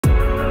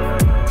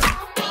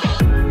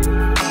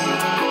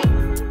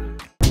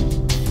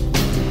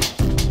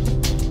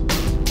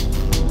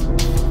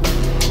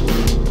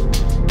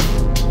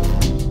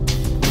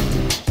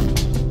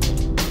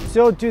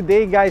So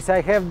today, guys,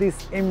 I have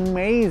this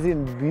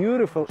amazing,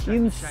 beautiful,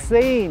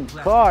 insane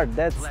car.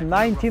 That's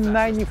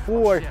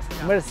 1994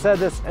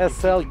 Mercedes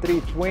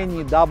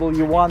SL320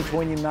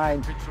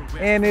 R129,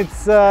 and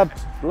it's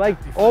like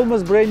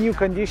almost brand new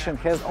condition.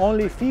 Has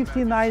only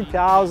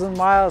 59,000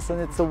 miles and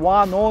it's a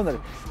one owner,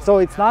 so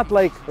it's not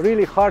like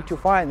really hard to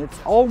find. It's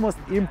almost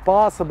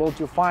impossible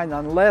to find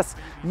unless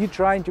you're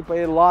trying to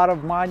pay a lot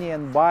of money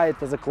and buy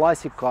it as a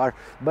classic car.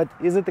 But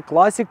is it a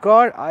classic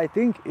car? I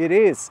think it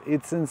is.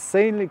 It's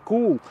insanely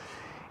cool.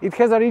 It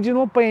has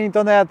original paint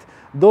on it.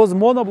 Those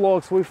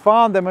monoblocks, we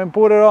found them and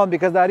put it on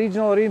because the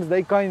original rims,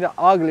 they kind of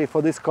ugly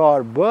for this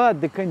car, but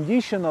the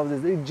condition of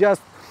this,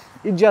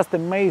 it's just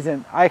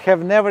amazing. I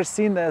have never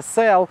seen a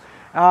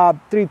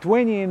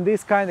SL320 in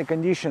this kind of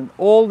condition.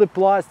 All the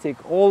plastic,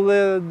 all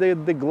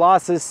the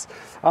glasses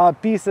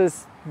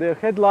pieces, the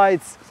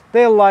headlights,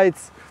 tail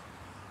lights,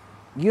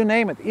 you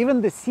name it.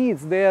 Even the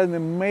seats, they are in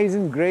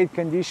amazing, great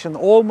condition,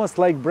 almost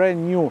like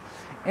brand new.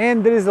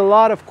 And there is a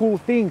lot of cool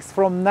things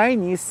from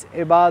 90s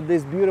about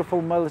this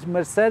beautiful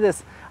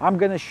Mercedes. I'm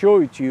gonna show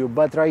it to you,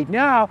 but right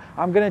now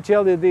I'm gonna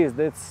tell you this: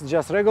 that's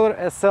just regular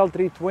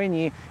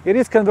SL320. It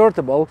is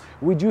convertible.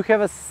 We do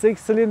have a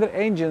 6-cylinder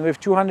engine with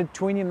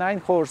 229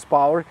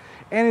 horsepower,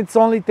 and it's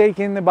only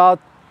taking about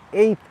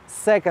 8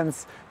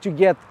 seconds to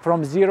get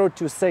from 0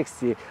 to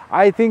 60.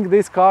 I think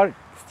this car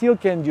still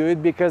can do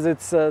it because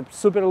it's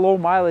super low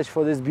mileage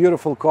for this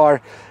beautiful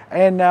car.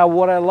 And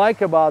what I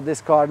like about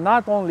this car,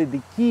 not only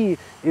the key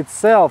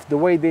itself, the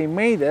way they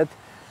made it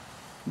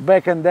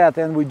back in that,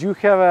 and we do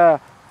have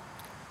a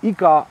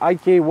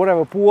IK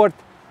whatever port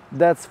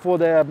that's for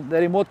the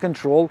remote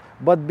control,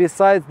 but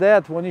besides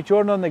that, when you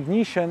turn on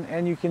ignition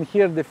and you can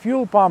hear the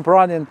fuel pump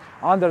running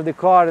under the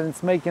car and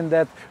it's making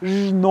that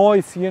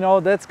noise, you know,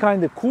 that's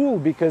kind of cool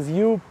because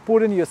you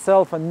put in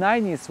yourself a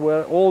 90s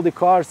where all the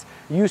cars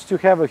used to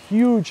have a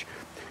huge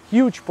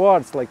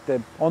parts like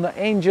on the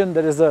engine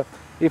there is a,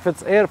 if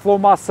it's airflow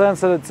mass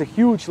sensor, it's a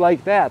huge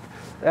like that.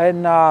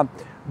 And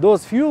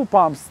those fuel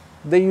pumps,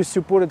 they used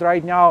to put it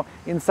right now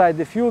inside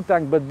the fuel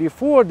tank, but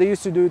before they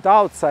used to do it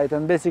outside.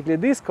 And basically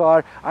this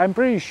car, I'm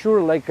pretty sure,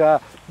 like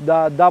the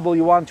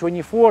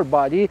W124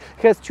 body,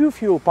 has 2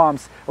 fuel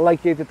pumps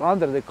located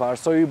under the car,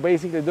 so you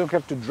basically don't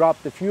have to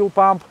drop the fuel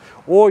pump,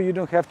 or you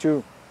don't have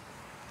to,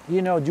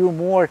 you know, do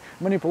more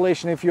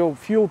manipulation. If your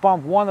fuel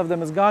pump, one of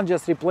them is gone,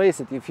 just replace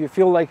it. If you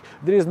feel like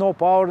there is no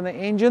power in the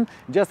engine,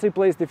 just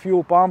replace the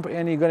fuel pump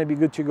and you're gonna be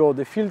good to go.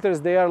 The filters,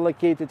 they are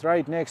located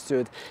right next to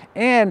it.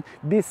 And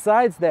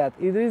besides that,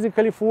 it is a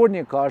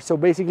California car, so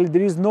basically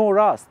there is no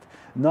rust,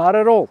 not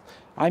at all.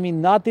 I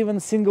mean, not even a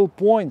single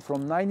point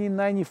from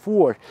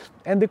 1994.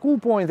 And the cool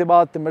point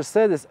about the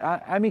Mercedes,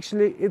 I'm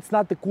actually, it's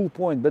not the cool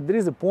point, but there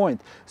is a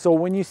point. So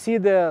when you see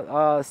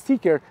the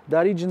sticker, the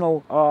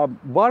original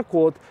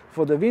barcode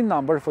for the VIN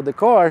number for the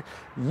car,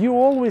 you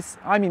always,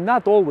 I mean,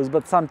 not always,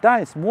 but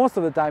sometimes, most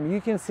of the time, you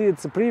can see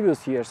it's a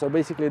previous year. So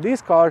basically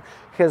this car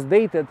has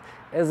dated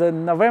as a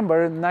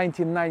November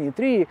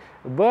 1993,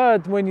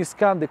 but when you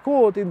scan the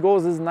code, it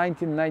goes as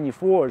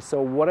 1994.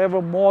 So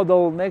whatever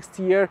model next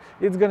year,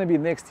 it's gonna be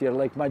next year.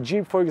 Like my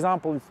Jeep, for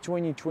example, it's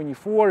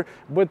 2024,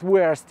 but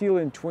we are still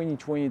in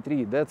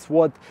 2023. That's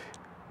what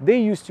they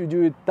used to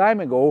do it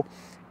time ago,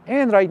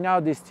 and right now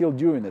they're still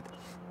doing it.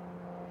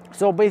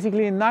 So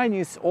basically in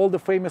 90s, all the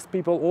famous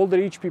people, all the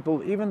rich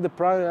people, even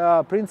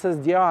the Princess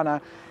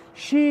Diana,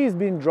 she's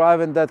been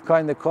driving that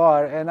kind of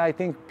car, and I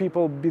think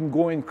people been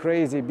going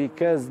crazy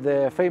because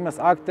the famous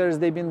actors,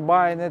 they've been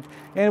buying it,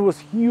 and it was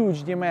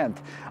huge demand.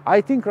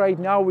 I think right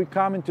now we're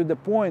coming to the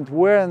point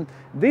where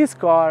this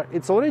car,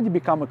 it's already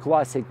become a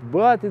classic,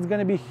 but it's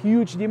gonna be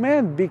huge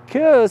demand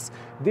because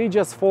they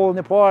just falling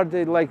apart.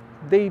 They're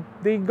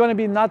gonna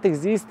be not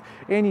exist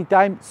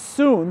anytime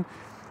soon.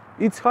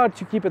 It's hard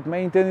to keep it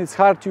maintained, it's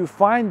hard to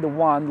find the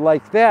one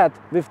like that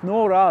with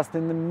no rust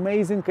in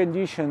amazing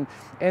condition,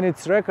 and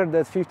it's recorded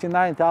at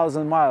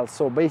 59,000 miles.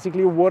 So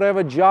basically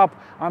whatever job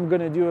I'm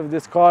gonna do with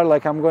this car,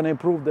 like I'm gonna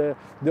improve the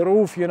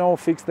roof, you know,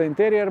 fix the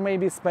interior,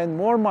 maybe spend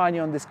more money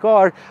on this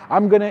car,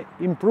 I'm gonna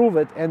improve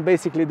it, and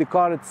basically the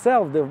car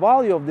itself, the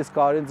value of this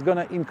car, it's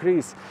gonna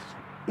increase.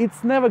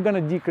 It's never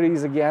gonna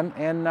decrease again,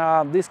 and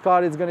this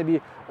car is gonna be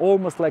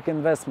almost like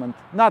investment.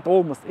 Not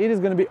almost, it is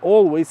gonna be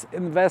always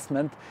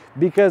investment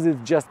because it's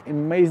just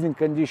amazing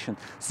condition.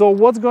 So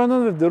what's going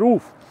on with the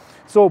roof?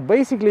 So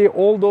basically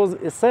all those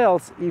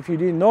SLs, if you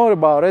didn't know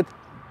about it,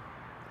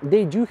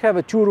 they do have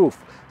a 2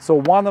 roof. So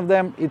one of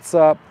them, it's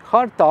a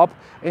hard top,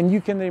 and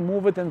you can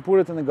remove it and put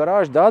it in the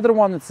garage. The other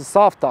one, it's a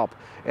soft top.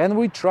 And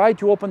we try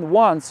to open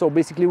one, so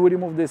basically we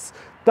remove this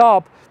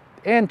top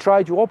and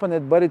try to open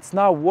it, but it's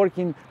not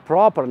working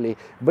properly.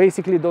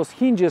 Basically those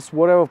hinges,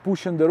 whatever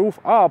pushing the roof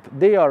up,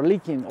 they are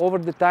leaking. Over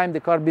the time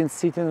the car been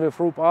sitting with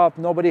roof up,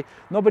 nobody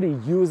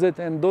use it,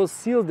 and those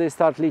seals, they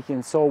start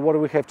leaking. So what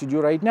we have to do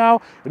right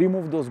now,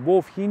 remove those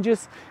both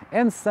hinges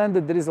and send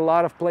it. There is a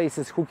lot of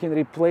places who can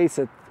replace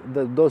it,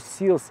 those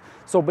seals.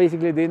 So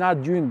basically they're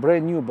not doing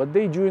brand new, but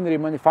they doing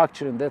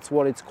remanufacturing. That's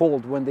what it's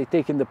called when they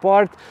taking the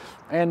part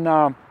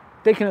and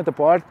taking it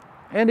apart,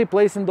 and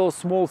replacing those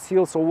small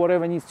seals or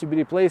whatever needs to be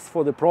replaced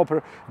for the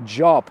proper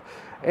job.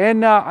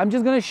 And I'm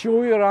just gonna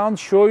show you around,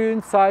 show you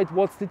inside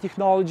what's the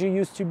technology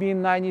used to be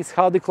in 90s,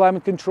 how the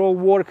climate control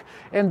work,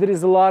 and there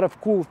is a lot of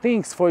cool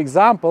things. For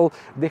example,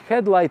 the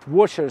headlight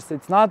washers,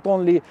 it's not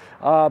only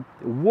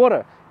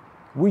water.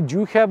 We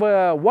do have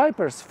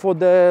wipers for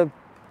the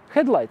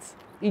headlights.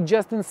 It's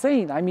just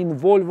insane. I mean,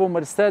 Volvo,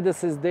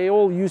 Mercedes, they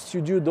all used to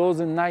do those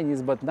in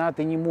 90s, but not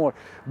anymore.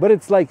 But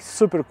it's like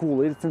super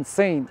cool, it's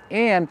insane.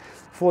 And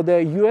for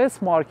the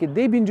US market,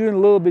 they've been doing a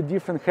little bit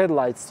different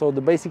headlights. So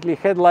the basically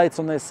headlights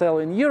on SL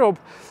in Europe,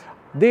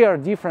 they are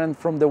different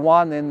from the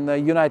one in the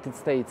United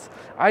States.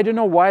 I don't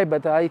know why,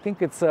 but I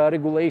think it's a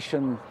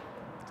regulation,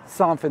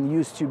 something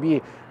used to be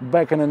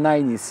back in the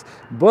 90s.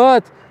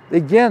 But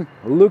again,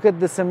 look at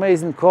this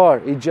amazing car.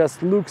 It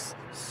just looks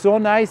so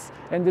nice,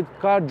 and the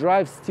car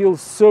drives still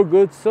so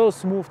good, so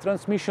smooth.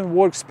 Transmission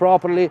works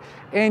properly,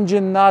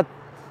 engine not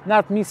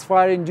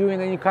misfiring,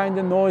 doing any kind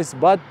of noise.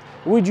 But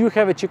we do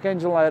have a check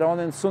engine light on,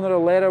 and sooner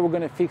or later we're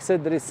gonna fix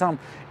it. There is some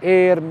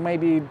air,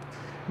 maybe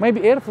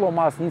airflow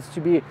mask needs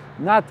to be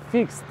not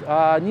fixed,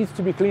 needs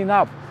to be cleaned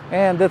up,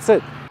 and that's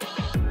it.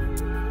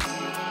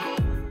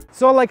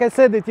 So like I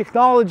said, the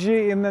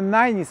technology in the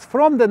 90s,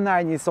 from the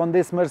 90s on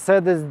this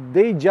Mercedes,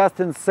 they just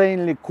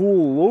insanely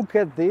cool. Look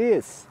at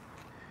this.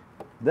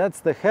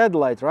 That's the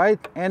headlight, right?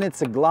 And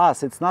it's a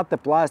glass, it's not the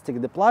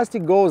plastic. The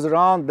plastic goes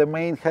around the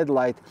main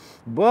headlight.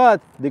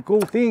 But the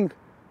cool thing,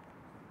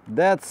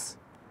 that's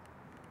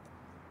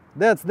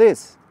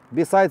this.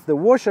 Besides the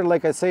washer,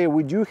 like I say,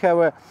 we do have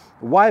a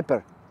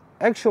wiper,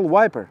 actual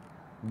wiper.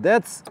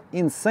 That's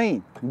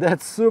insane.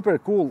 That's super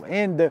cool.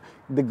 And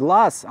the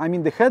glass, I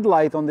mean the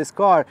headlight on this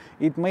car,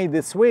 it made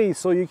this way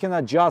so you can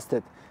adjust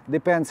it.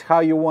 Depends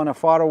how you want to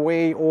far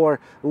away or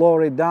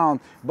lower it down.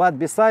 But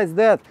besides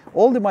that,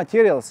 all the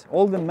materials,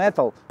 all the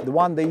metal, the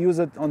one they use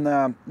it on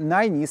the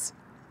 90s,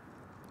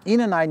 in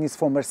the 90s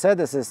for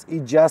Mercedes, is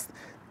just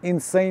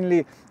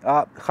insanely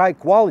high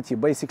quality.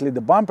 Basically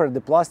the bumper,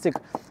 the plastic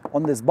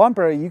on this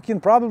bumper, you can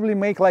probably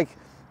make like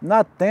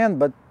not 10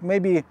 but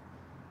maybe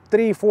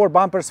 3-4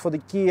 bumpers for the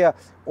Kia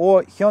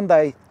or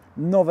Hyundai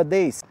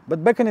nowadays.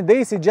 But back in the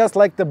days, it's just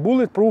like the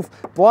bulletproof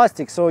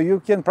plastic, so you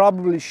can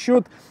probably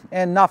shoot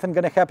and nothing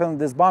gonna happen on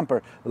this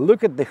bumper.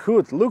 Look at the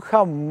hood, look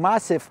how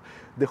massive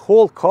the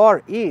whole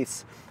car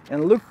is,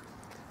 and look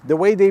the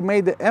way they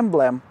made the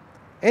emblem.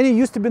 And it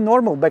used to be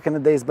normal back in the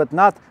days, but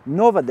not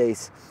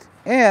nowadays.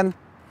 And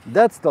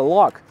that's the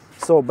lock.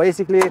 So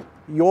basically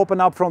you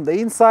open up from the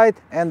inside,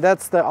 and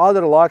that's the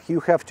other lock. You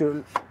have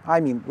to,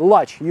 I mean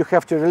latch, you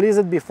have to release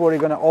it before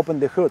you're gonna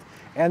open the hood.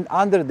 And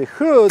under the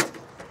hood,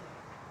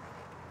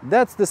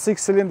 that's the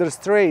 6-cylinder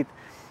straight.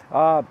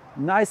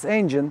 Nice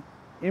engine,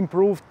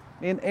 improved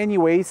in any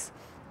ways,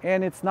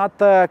 and it's not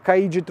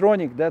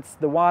Kaijitronic. That's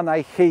the one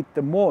I hate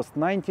the most,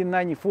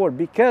 1994,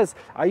 because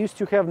I used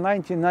to have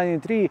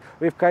 1993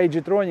 with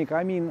Kaijitronic.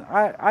 I mean,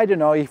 I don't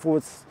know if it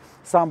was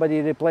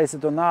somebody replaced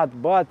it or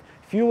not, but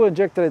fuel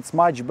injector, it's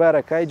much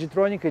better.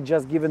 Kaijitronic is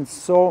just given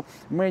so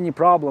many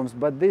problems,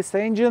 but this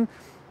engine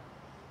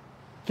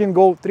can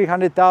go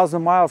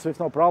 300,000 miles with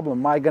no problem.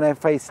 Am I gonna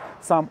face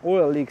some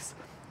oil leaks?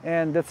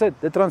 And that's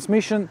it. The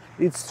transmission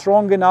is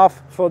strong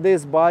enough for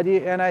this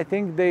body, and I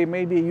think they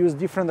maybe use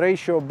different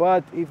ratio,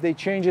 but if they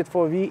change it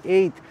for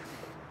V8,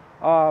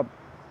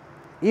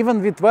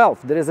 even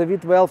V12, there is a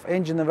V12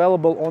 engine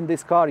available on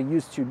this car,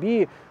 used to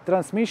be.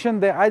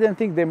 Transmission, I don't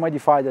think they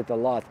modified it a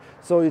lot,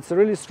 so it's a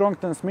really strong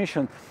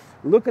transmission.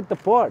 Look at the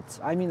parts.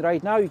 I mean,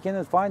 right now you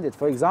cannot find it.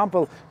 For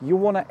example, you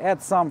want to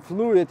add some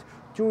fluid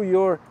to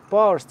your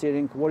power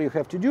steering. What you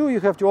have to do,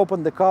 you have to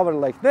open the cover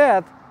like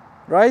that,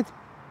 right?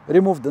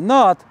 Remove the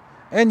nut,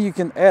 and you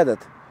can add it.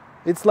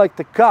 It's like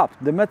the cup,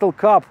 the metal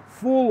cup,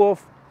 full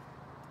of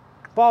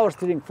power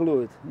steering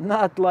fluid,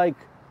 not like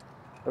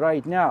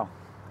right now.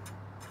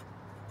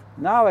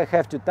 Now I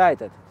have to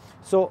tighten it.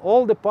 So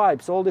all the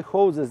pipes, all the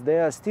hoses, they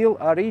are still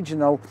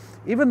original.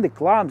 Even the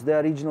clamps, the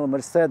original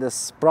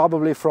Mercedes,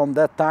 probably from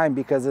that time,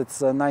 because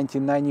it's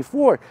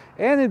 1994,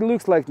 and it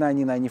looks like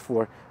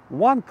 1994.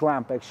 One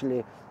clamp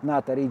actually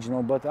not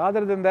original, but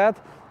other than that,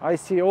 I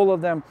see all of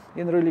them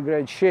in really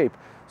great shape.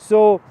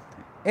 So,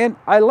 and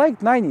I like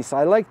 90s.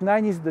 I like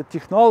 90s, the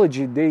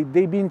technology.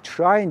 They've been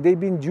trying, they've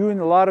been doing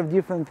a lot of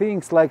different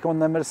things, like on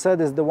the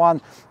Mercedes, the one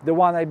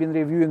I've been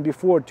reviewing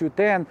before,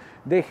 210,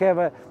 they have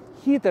a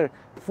heater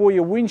for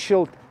your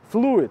windshield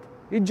fluid.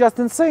 It's just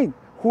insane.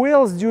 Who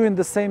else doing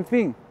the same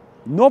thing?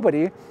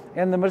 Nobody.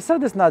 And the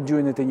Mercedes not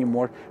doing it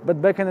anymore. But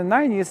back in the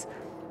 90s,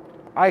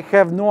 I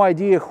have no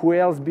idea who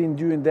else been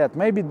doing that.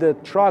 Maybe the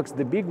trucks,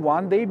 the big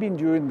one, they've been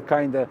doing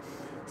kind of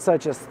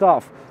such a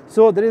stuff.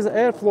 So there is an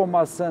airflow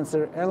mass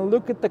sensor, and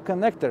look at the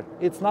connector.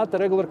 It's not a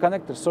regular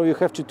connector, so you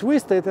have to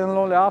twist it, and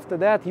only after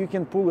that you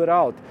can pull it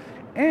out.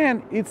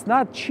 And it's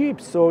not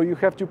cheap, so you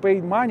have to pay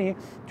money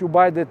to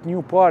buy that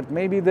new part.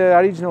 Maybe the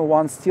original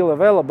one's still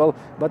available,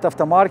 but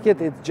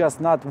aftermarket, it's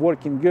just not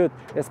working good,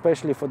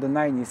 especially for the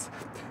 90s.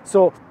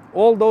 So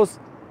all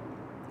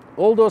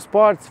those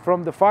parts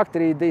from the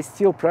factory, they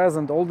still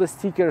present, all the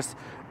stickers,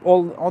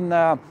 all on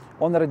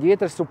the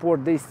radiator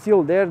support, they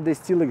still there, they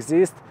still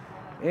exist,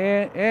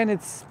 and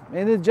it's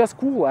just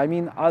cool. I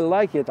mean, I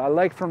like it. I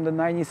like from the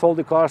 90s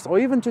older cars, or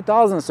even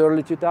 2000s,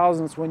 early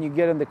 2000s, when you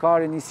get in the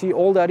car and you see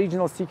all the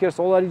original stickers,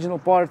 all the original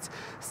parts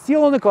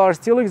still on the car,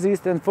 still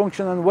exist and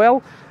functioning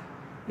well.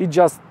 It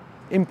just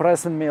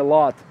impressing me a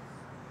lot.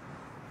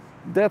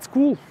 That's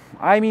cool.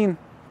 I mean,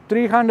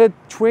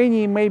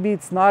 320, maybe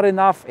it's not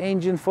enough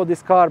engine for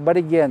this car, but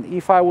again,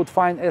 if I would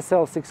find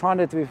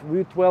SL600 with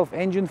V12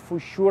 engine, for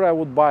sure I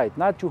would buy it.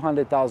 Not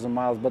 200,000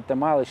 miles, but the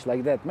mileage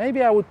like that.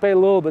 Maybe I would pay a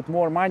little bit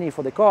more money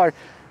for the car,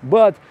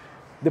 but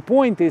the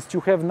point is to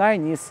have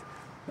 90s,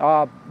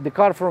 the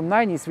car from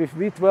 90s with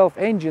V12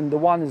 engine, the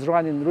one is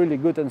running really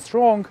good and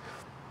strong.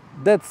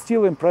 That's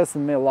still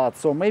impressing me a lot.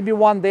 So maybe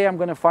one day I'm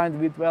gonna find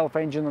V12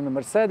 engine on the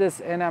Mercedes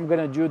and I'm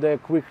gonna do the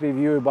quick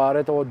review about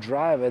it or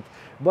drive it.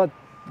 But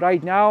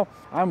right now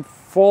I'm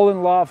fall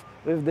in love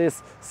with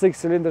this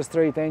 6-cylinder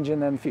straight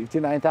engine and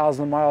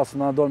 59,000 miles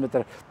on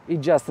odometer.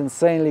 It's just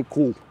insanely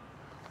cool.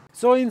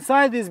 So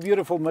inside this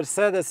beautiful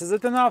Mercedes, is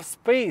it enough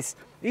space?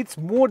 It's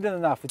more than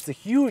enough. It's a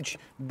huge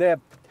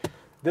depth.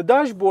 The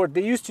dashboard,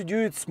 they used to do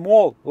it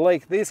small,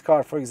 like this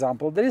car, for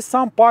example. There is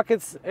some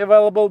pockets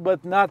available,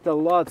 but not a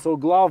lot. So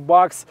glove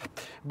box,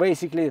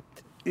 basically,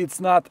 it's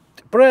not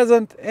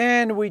present.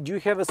 And we do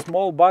have a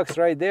small box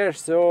right there.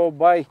 So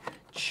by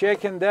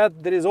checking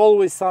that, there is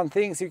always some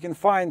things you can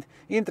find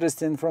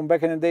interesting from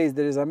back in the days.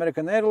 There is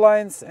American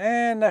Airlines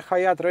and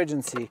Hyatt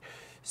Regency.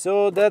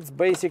 So that's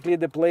basically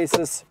the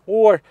places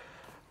or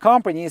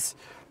companies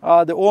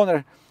the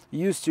owner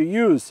used to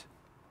use.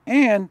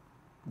 And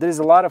there's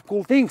a lot of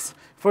cool things.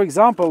 For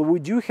example, we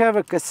do have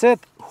a cassette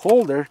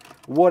holder.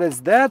 What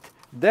is that?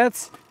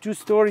 That's to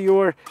store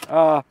your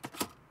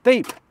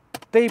tape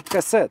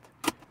cassette,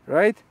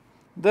 right?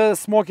 The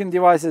smoking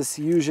devices,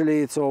 usually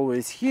it's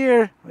always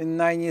here. In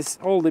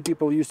 90s, all the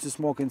people used to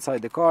smoke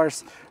inside the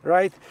cars,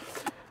 right?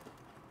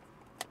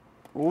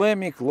 Let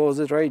me close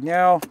it right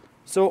now.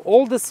 So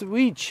all the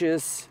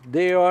switches,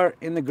 they are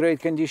in a great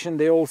condition.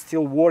 They all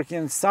still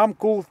working. Some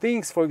cool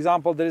things, for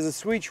example, there is a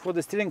switch for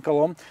the steering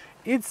column.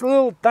 It's a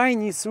little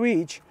tiny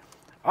switch.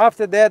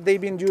 After that, they've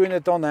been doing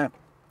it on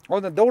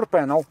a door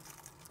panel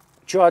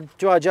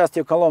to adjust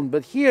your column.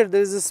 But here,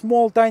 there's a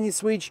small tiny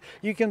switch.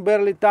 You can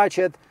barely touch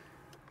it,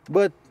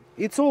 but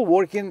it's all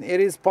working. It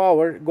is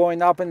power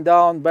going up and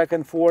down, back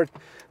and forth.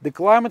 The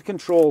climate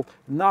control,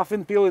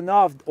 nothing peeling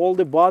off. All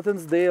the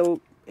buttons,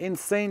 they'll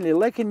insanely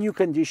like a new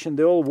condition.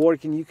 They're all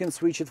working. You can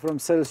switch it from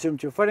Celsius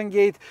to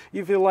Fahrenheit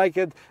if you like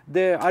it.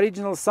 The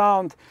original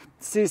sound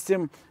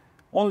system,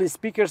 only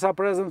speakers are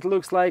present,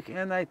 looks like,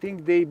 and I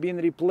think they've been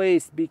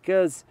replaced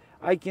because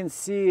I can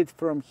see it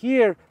from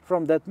here,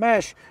 from that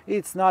mesh.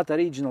 It's not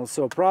original,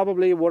 so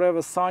probably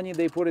whatever Sony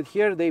they put it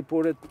here, they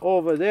put it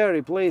over there,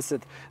 replace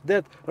it.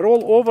 That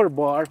rollover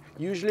bar,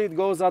 usually it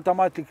goes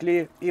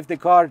automatically if the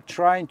car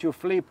trying to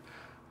flip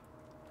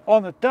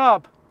on the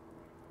top,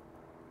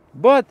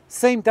 but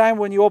same time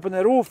when you open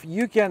the roof,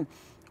 you can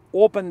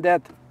open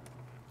that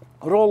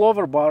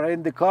rollover bar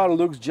and the car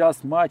looks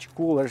just much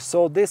cooler.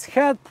 So this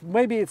hat,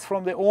 maybe it's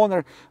from the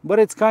owner, but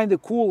it's kind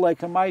of cool,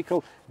 like a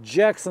Michael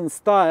Jackson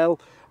style.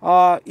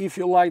 If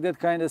you like that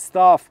kind of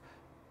stuff,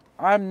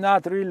 I'm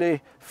not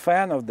really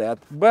fan of that.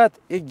 But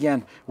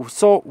again,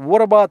 so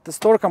what about the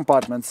store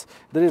compartments?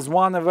 There is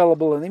one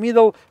available in the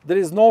middle. There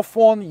is no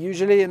phone.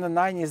 Usually in the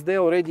 90s they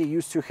already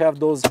used to have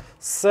those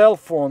cell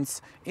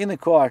phones in the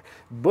car,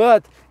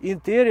 but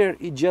interior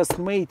it just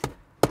made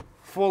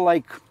for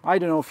like, I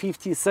don't know,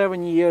 50,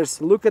 70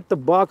 years. Look at the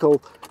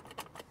buckle,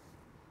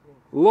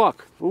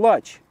 lock,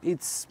 latch.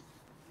 It's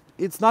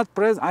not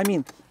present. I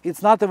mean,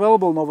 it's not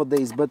available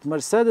nowadays, but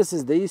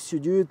Mercedes, they used to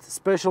do it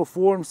special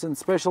forms and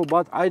special,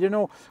 but I don't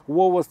know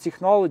what was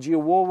technology,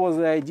 what was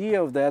the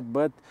idea of that,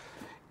 but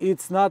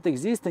it's not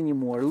exist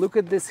anymore. Look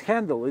at this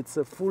handle. It's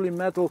a fully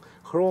metal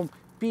chrome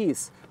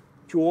piece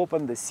to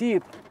open the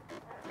seat.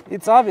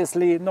 It's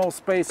obviously no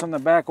space on the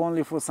back,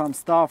 only for some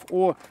stuff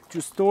or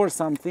to store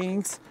some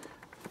things.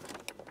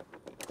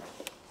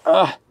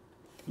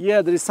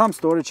 Yeah, there is some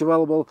storage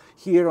available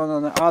here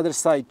on the other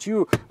side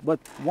too, but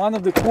one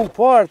of the cool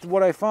part,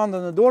 what I found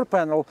on the door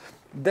panel,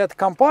 that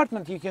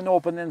compartment you can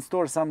open and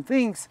store some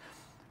things,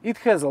 it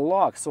has a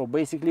lock. So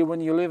basically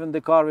when you live in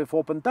the car with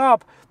open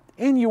top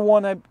and you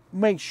want to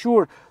make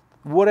sure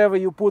whatever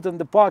you put in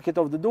the pocket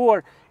of the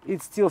door,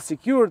 it's still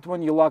secured.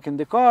 When you lock in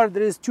the car,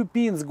 there is 2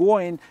 pins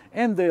going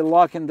and they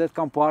lock in that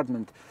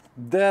compartment.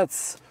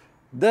 That's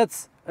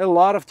a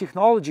lot of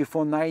technology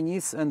for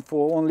 90s and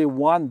for only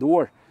one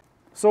door.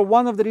 So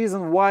one of the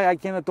reasons why I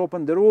cannot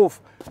open the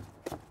roof,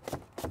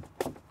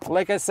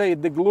 like I say,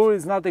 the glue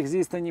is not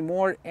exist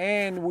anymore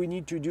and we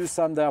need to do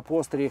some the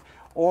upholstery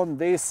on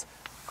this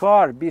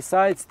car.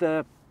 Besides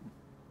the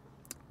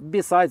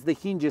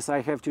hinges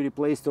I have to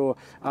replace to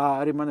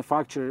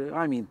remanufacture,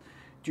 I mean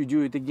to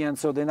do it again,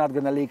 so they're not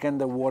gonna leak and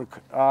the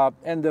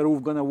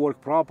roof gonna work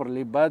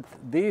properly. But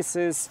this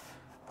is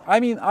I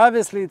mean,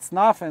 obviously it's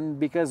nothing,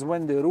 because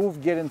when the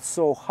roof getting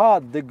so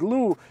hot, the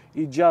glue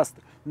is just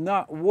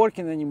not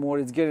working anymore.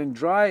 It's getting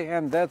dry,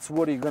 and that's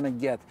what you're gonna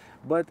get.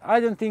 But I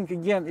don't think,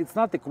 again, it's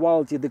not the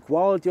quality. The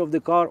quality of the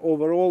car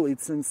overall,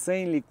 it's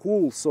insanely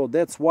cool. So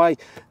that's why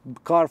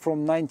car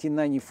from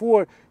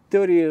 1994,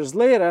 30 years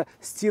later,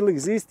 still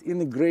exists in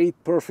a great,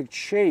 perfect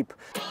shape.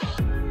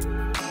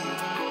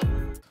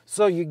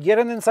 So you get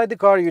inside the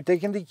car, you're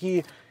taking the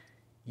key,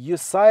 you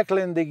cycle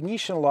in the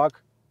ignition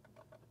lock.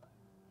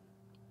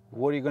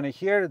 What are you gonna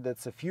hear?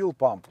 That's a fuel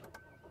pump.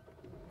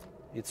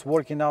 It's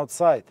working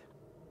outside.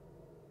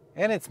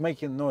 And it's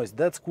making noise.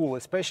 That's cool.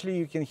 Especially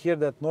you can hear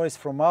that noise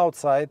from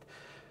outside.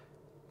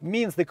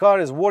 Means the car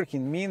is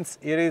working, means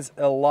it is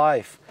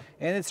alive.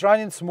 And it's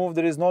running smooth,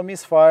 there is no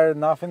misfire,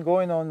 nothing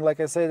going on.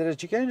 Like I said, there is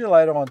check engine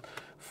light on.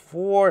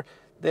 For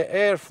the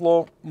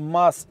airflow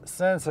mass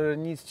sensor,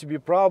 needs to be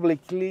probably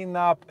cleaned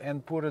up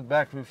and put it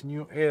back with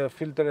new air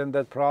filter, and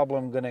that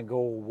problem gonna go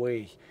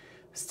away.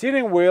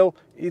 Steering wheel,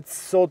 it's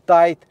so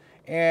tight,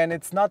 and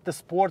it's not the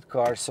sport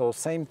car, so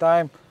same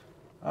time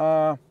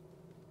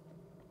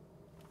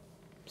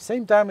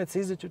it's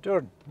easy to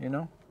turn, you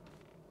know,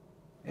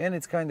 and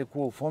it's kind of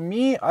cool. For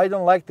me, I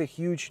don't like the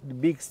huge,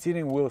 big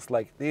steering wheels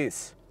like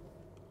this.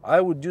 I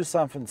would do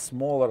something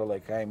smaller,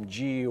 like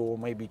AMG or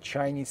maybe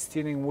Chinese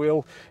steering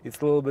wheel.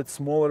 It's a little bit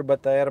smaller,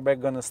 but the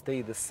airbag gonna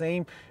stay the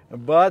same.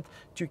 But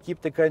to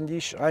keep the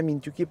condition, I mean,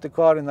 to keep the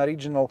car in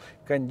original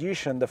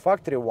condition, the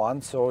factory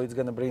one, so it's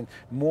gonna bring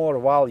more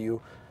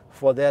value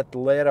for that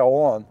later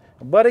on.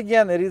 But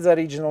again, it is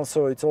original,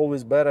 so it's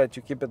always better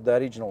to keep it the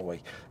original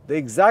way. The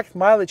exact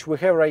mileage we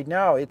have right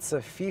now, it's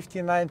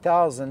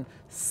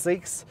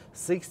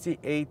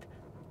 59,668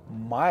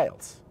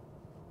 miles.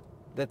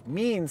 That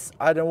means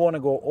I don't want to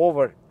go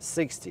over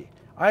 60.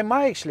 I'm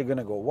actually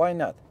gonna go, why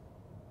not?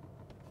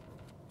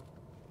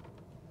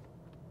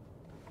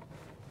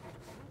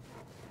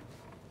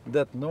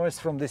 That noise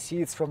from the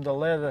seats, from the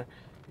leather,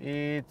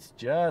 it's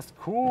just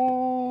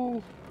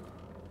cool.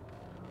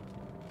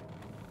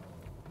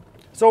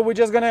 So we're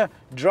just gonna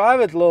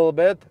drive it a little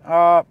bit.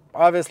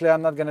 Obviously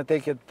I'm not gonna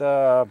take it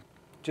to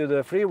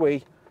the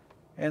freeway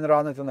and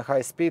run it on a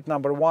high speed.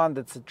 Number one,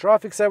 that's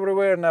traffic's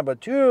everywhere. Number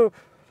two,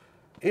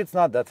 it's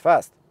not that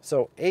fast.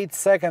 So 8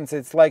 seconds,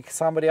 it's like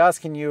somebody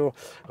asking you,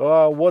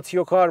 what's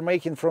your car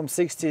making from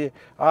 0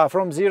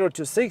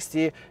 to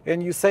 60,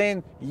 and you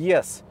saying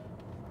yes.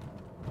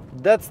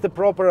 That's the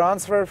proper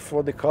answer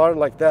for the car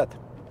like that.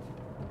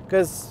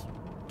 Because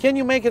can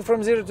you make it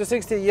from 0 to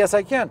 60? Yes,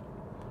 I can.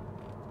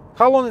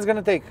 How long is it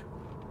gonna take?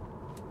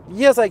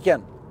 Yes, I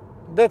can.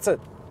 That's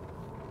it.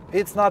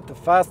 It's not a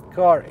fast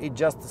car, it's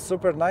just a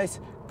super nice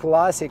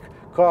classic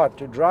car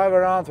to drive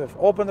around with.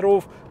 Open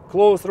roof,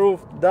 closed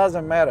roof,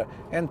 doesn't matter.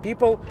 And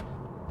people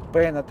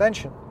paying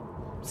attention.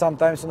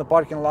 Sometimes in the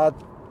parking lot,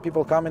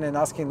 people coming and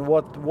asking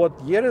what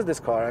year is this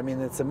car? I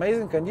mean, it's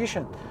amazing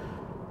condition.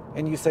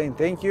 And you saying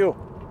thank you.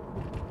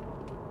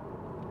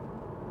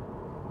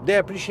 They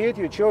appreciate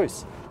your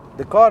choice.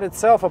 The car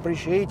itself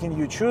appreciating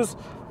you. Choose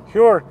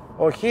her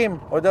or him,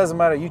 or doesn't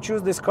matter. You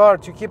choose this car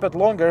to keep it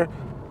longer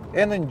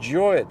and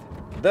enjoy it.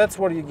 That's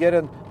what you get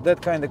in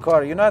that kind of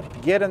car. You're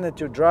not getting it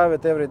to drive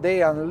it every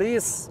day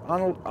unless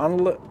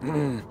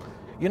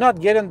you're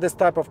not getting this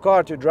type of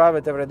car to drive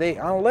it every day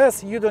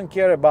unless you don't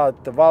care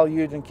about the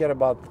value, you don't care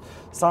about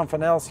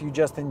something else. You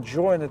just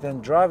enjoying it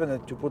and driving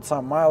it to put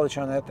some mileage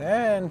on it,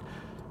 and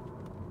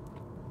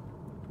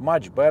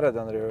much better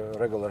than the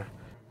regular.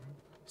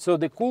 So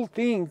the cool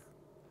thing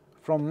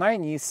from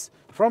 90s,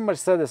 from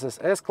Mercedes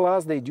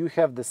S-Class, they do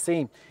have the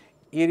same.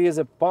 It is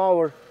a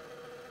power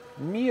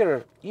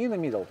mirror in the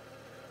middle.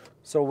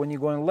 So when you're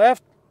going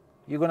left,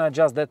 you're gonna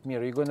adjust that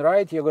mirror. You're going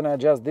right, you're gonna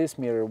adjust this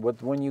mirror.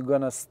 But when you're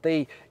gonna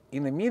stay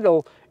in the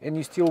middle and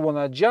you still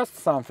wanna adjust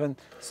something,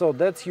 so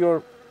that's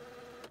your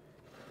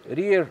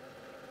rear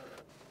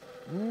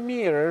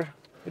mirror,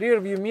 rear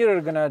view mirror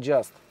gonna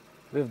adjust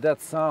with that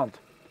sound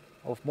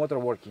of motor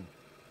working.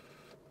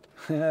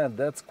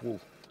 That's cool.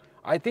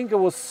 I think it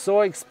was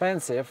so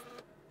expensive,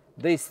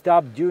 they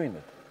stopped doing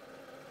it.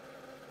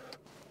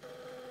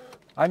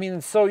 I mean,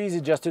 it's so easy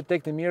just to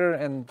take the mirror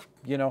and,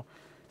 you know,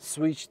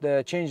 change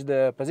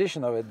the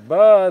position of it.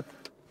 But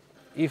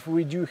if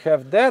we do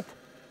have that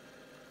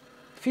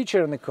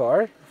feature in the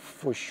car,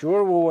 for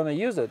sure we want to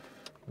use it,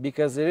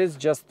 because it is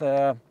just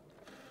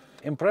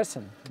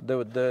impressive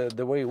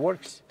the way it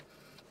works.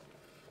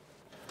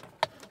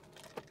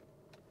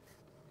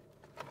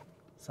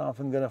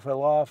 Something gonna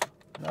fall off?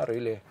 Not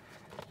really.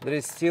 There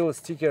is still a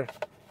sticker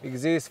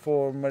exists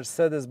for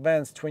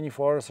Mercedes-Benz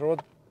 24 hours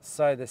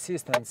roadside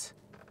assistance.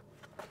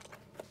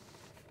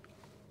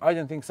 I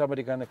don't think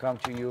somebody gonna come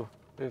to you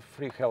with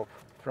free help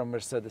from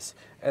Mercedes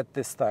at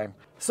this time.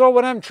 So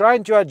when I'm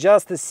trying to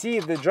adjust the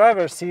seat, the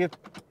driver's seat,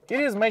 it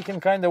is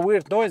making kind of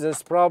weird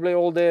noises, probably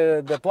all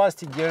the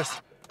plastic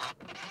gears,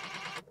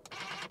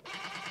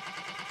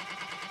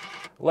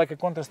 like a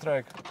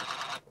Counter-Strike.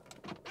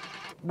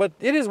 But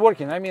it is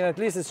working. I mean, at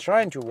least it's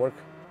trying to work.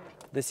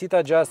 The seat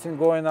adjusting,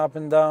 going up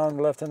and down,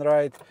 left and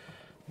right.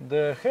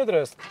 The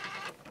headrest,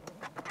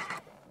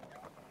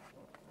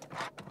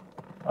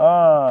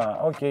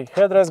 Okay,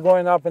 headrest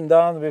going up and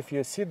down with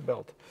your seat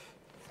belt.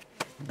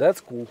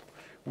 That's cool.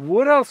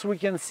 What else we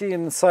can see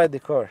inside the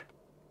car?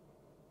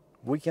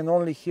 We can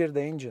only hear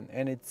the engine,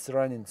 and it's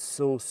running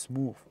so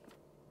smooth.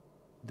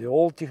 The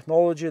old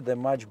technology, they're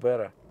much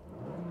better.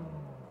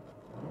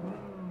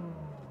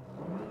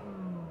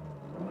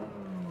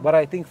 But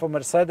I think for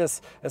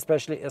Mercedes,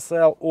 especially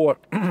SL, or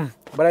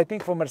but I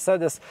think for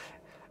Mercedes,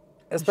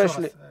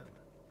 especially,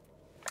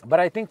 but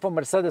I think for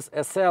Mercedes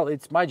SL,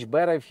 it's much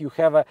better if you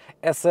have a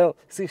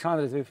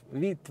SL300 with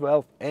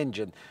V12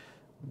 engine.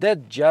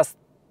 That just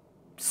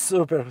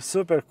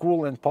super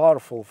cool and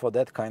powerful for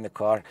that kind of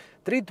car.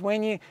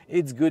 320,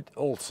 it's good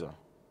also.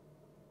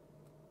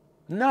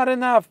 Not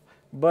enough,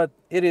 but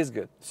it is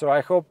good. So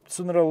I hope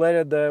sooner or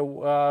later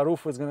the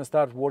roof is gonna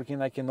start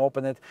working. I can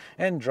open it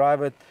and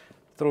drive it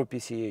through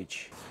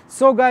PCH.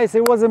 So guys,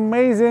 it was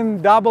amazing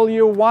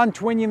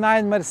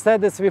W129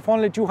 Mercedes with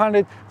only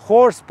 200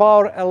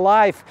 horsepower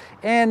alive,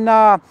 and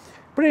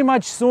pretty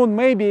much soon,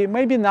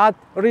 maybe not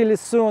really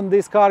soon,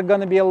 this car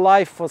gonna be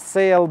alive for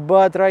sale.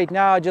 But right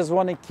now I just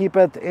want to keep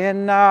it,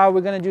 and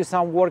we're gonna do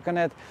some work on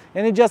it.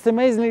 And it's just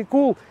amazingly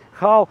cool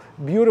how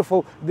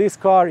beautiful this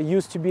car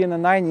used to be in the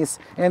 90s,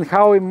 and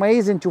how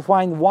amazing to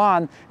find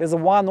one as a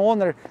one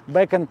owner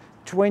back in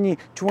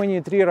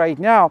 2023 right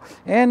now.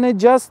 And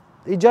it's just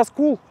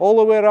cool all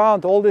the way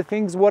around. All the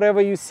things, whatever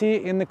you see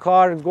in the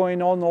car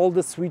going on, all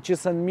the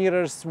switches and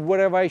mirrors,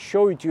 whatever I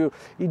show it to you,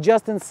 it's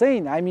just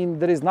insane. I mean,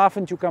 there is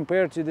nothing to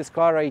compare to this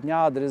car right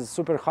now. There is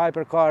super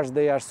hyper cars,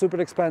 they are super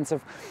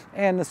expensive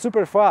and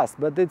super fast,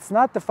 but it's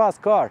not the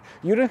fast car.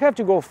 You don't have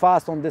to go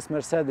fast on this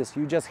Mercedes.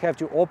 You just have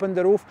to open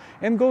the roof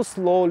and go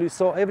slowly,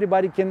 so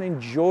everybody can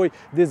enjoy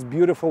this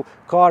beautiful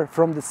car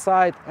from the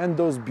side, and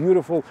those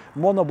beautiful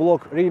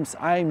monoblock rims,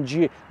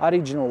 AMG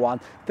original one.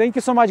 Thank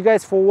you so much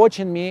guys for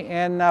watching me,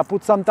 and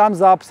put some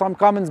thumbs up, some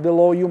comments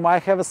below. You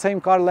might have a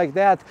same car like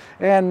that,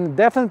 and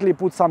definitely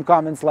put some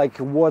comments like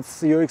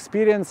what's your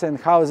experience and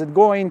how is it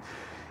going.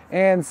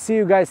 And see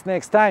you guys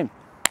next time.